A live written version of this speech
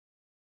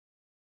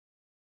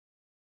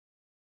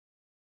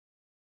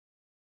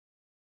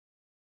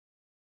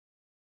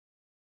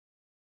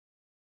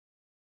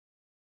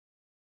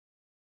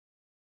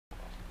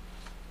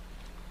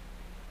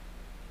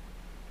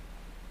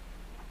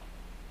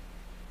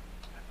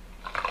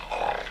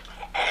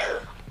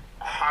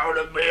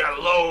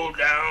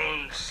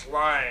low-down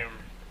slime.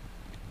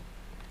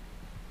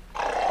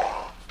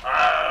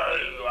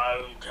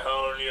 I'm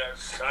telling you,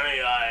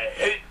 Sonny, I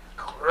hate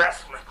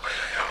Christmas.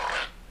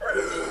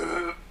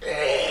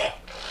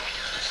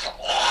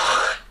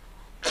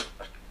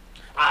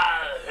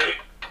 I hate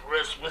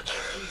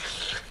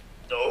Christmas.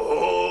 The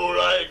whole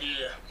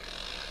idea.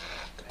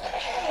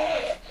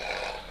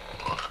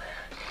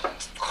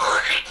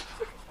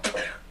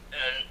 And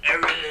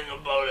everything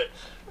about it.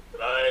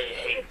 I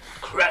hate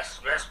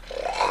Christmas.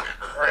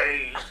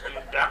 Trees and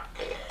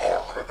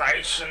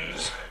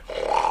decorations.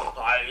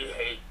 I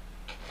hate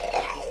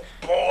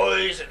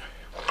boys and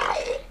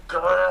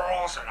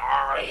girls, and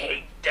I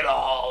hate it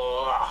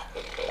all.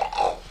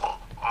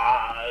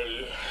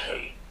 I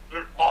hate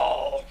it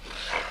all.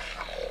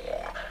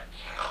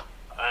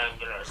 I'm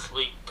gonna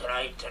sleep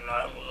tonight, and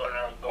I'm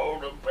gonna go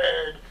to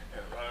bed,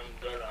 and I'm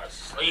gonna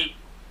sleep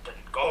and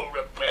go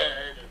to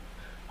bed, and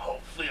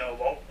hopefully I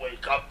won't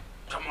wake up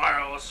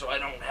tomorrow so I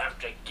don't have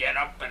to get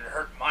up and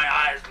hurt my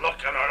eyes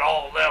looking at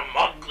all them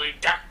ugly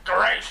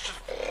decorations.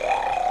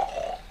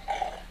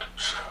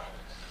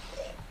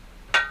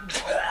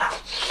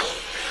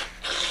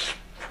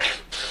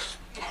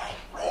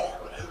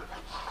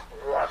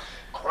 What's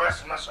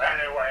Christmas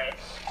anyway?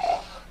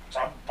 It's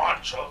a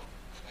bunch of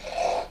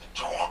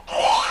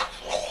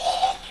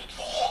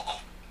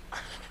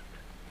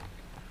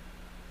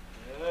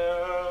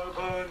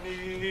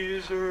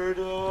Ebenezer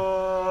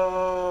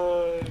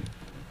Dug.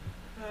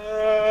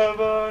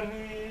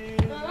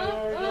 Ebenezer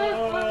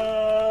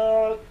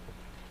Dug.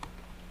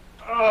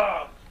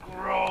 Ah,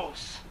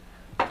 gross.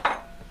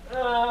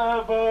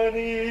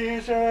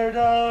 Ebenezer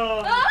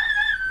Dug.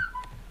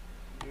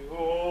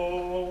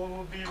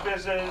 You'll be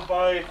visited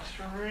by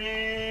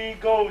 3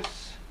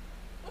 ghosts.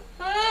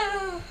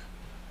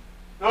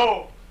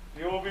 No,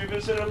 you'll be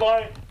visited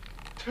by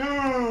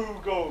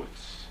 2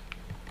 ghosts.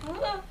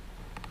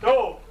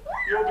 No,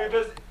 you'll be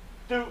visited.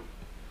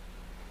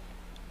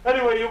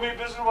 Anyway, you'll be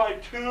visited by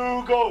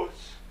 2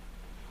 ghosts.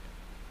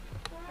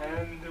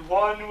 And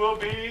one will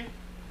be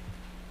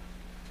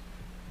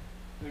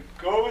the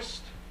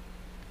ghost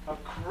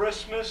of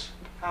Christmas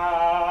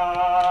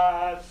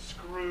past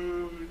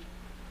Scrooge.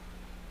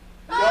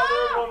 The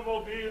other one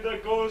will be the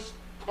ghost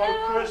of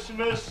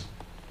Christmas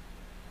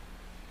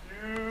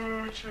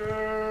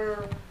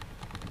future.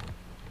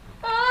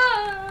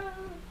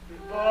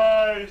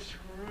 Goodbye,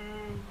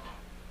 Scrooge.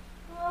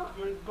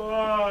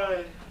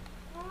 Goodbye.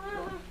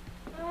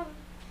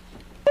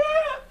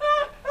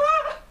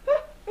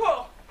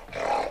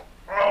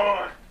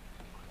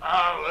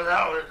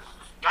 That was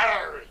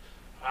scary.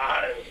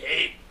 I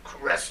hate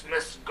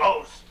Christmas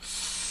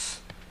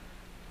ghosts.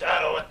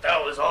 That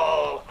was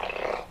all.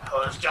 That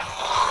was just.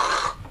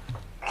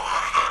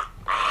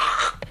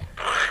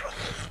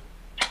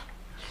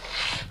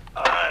 I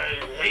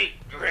hate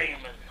dreaming.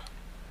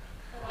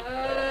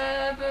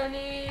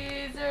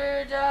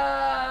 Ebenezer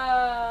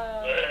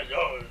Dug.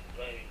 Don't.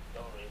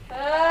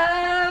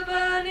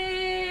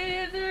 Ebenezer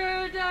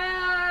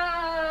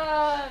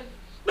Dug.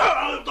 No,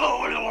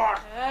 what do you want?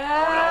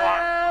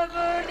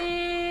 Ebenezer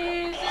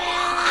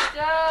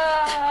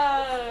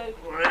Dug.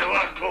 What do you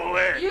want? Go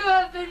away. You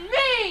have been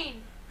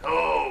mean.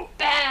 No.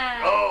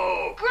 Bad.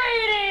 No.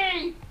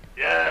 Greedy.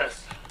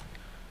 Yes.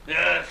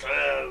 Yes, I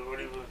have. What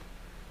do you want?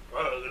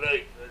 Oh, good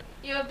night.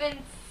 You have been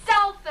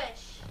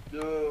selfish.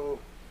 No.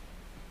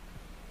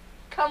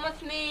 Come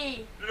with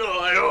me. No,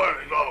 I don't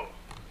want to go.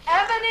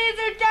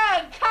 Ebenezer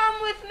Dug,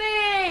 come with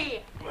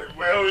me.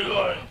 Where are we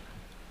going?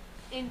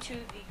 Into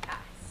the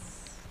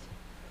past.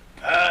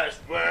 Past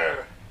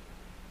where?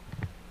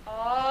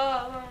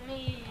 Follow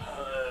me.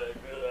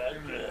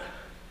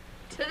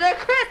 To the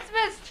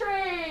Christmas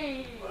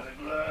tree.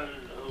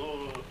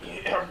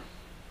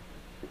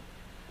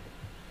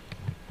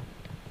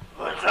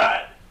 What's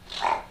that?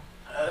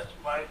 That's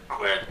my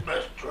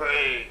Christmas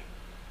tree.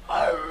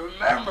 I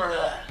remember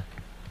that.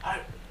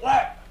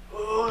 What?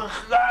 Who's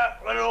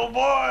that little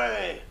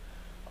boy?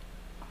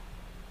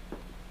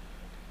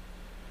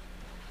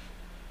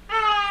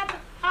 I'm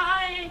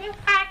the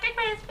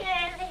Christmas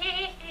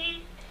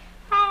tree.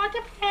 All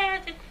the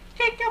presents,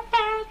 jingle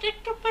bells,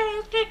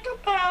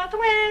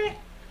 away.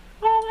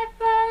 Oh, what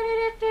fun it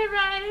is to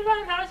ride in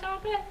one horse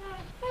open.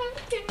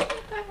 It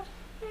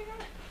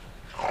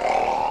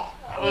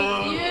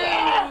was you,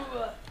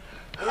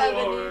 Ebenezer That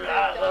little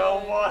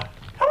Dug. boy.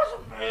 That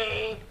wasn't me.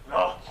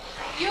 No.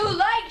 You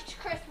liked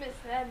Christmas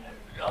then.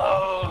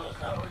 No,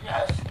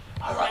 yes.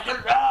 I like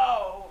it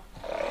now.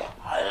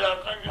 I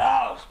like it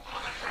now.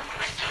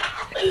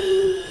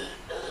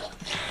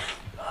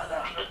 I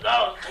like it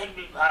now. Take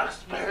me back,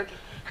 Spirit.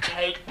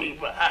 Take me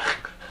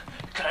back.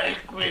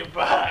 Take me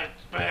back,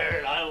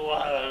 Spirit. I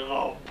want to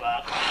go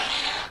back.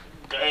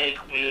 Take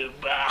me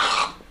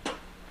back.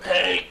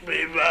 Take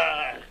me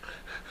back.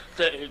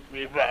 Take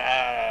me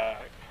back.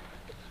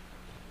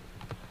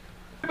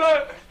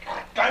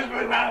 Take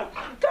me back.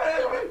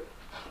 Take me.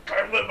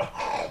 Take me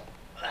back.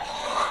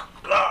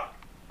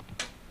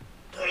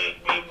 Take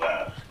me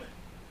back.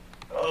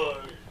 Oh,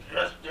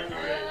 just a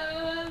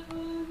minute.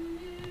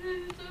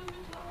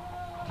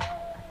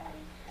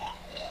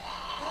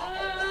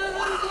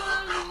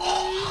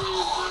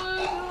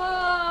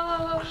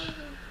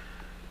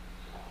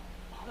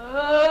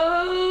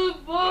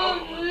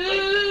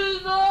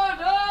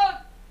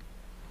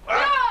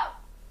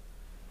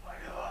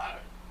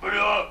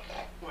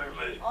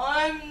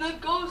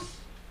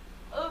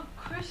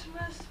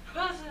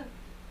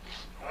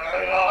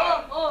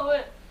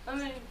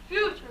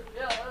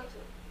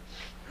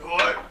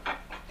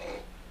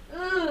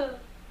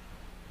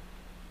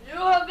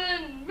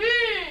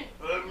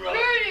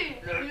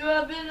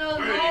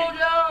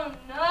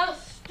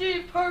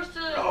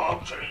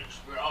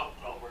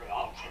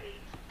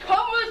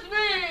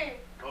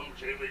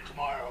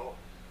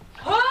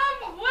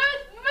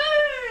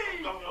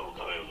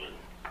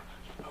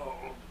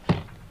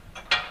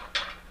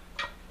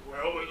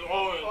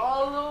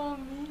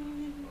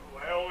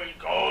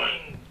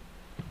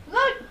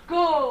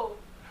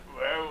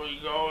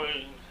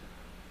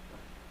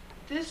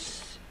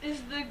 This is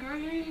the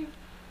grave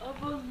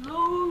of a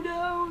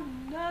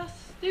low-down,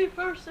 nasty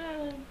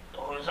person.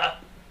 Who's that?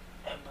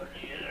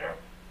 Ebenezer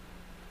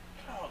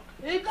Dug.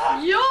 It's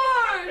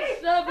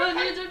yours,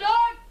 Ebenezer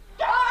Dug.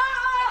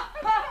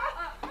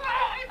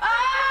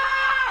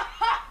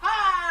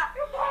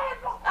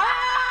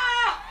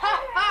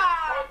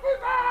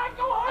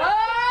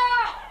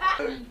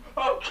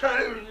 I'll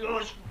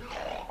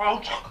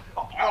tell you.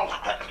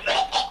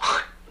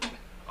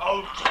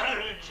 I'll tell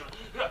you.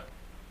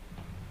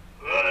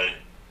 Hey,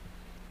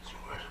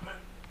 Sweetman.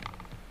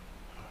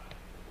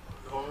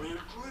 Only a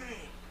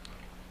dream.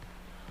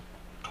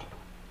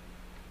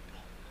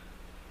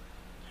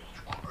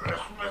 It's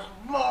Christmas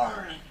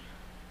morning.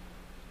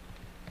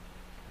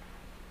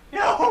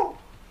 Yo,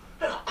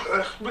 it's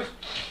Christmas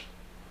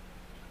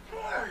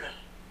morning.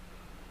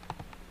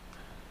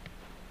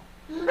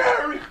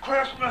 Merry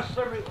Christmas,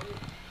 everyone.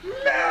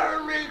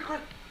 Merry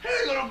Christmas.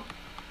 Hey,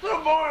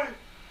 little boy.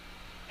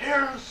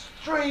 Here's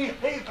 3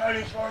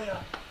 halfpennies for you.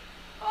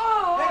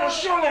 Oh, And a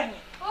shilling.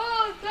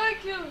 oh,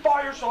 thank you.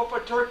 Buy yourself a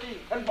turkey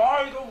and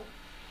buy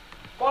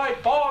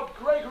Bob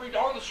Gregory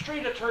down the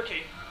street a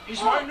turkey.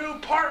 He's my new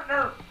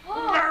partner.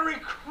 Oh. Merry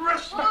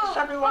Christmas, Oh,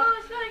 everyone.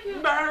 oh, thank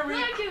you. Merry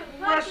Thank you.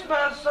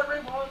 Christmas,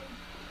 everyone.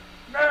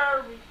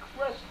 Merry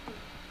Christmas.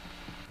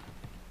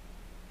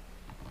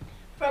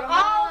 From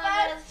all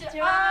of us to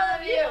all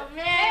of you,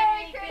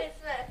 Merry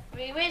Christmas.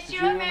 We wish you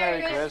a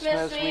Merry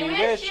Christmas. We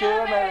wish you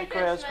a Merry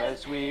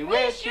Christmas. We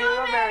wish you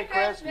a Merry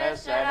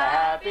Christmas and a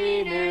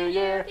Happy New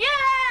Year.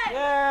 Yay!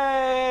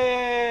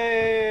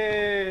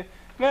 Yay!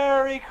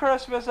 Merry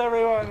Christmas,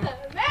 everyone.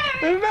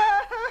 Merry Merry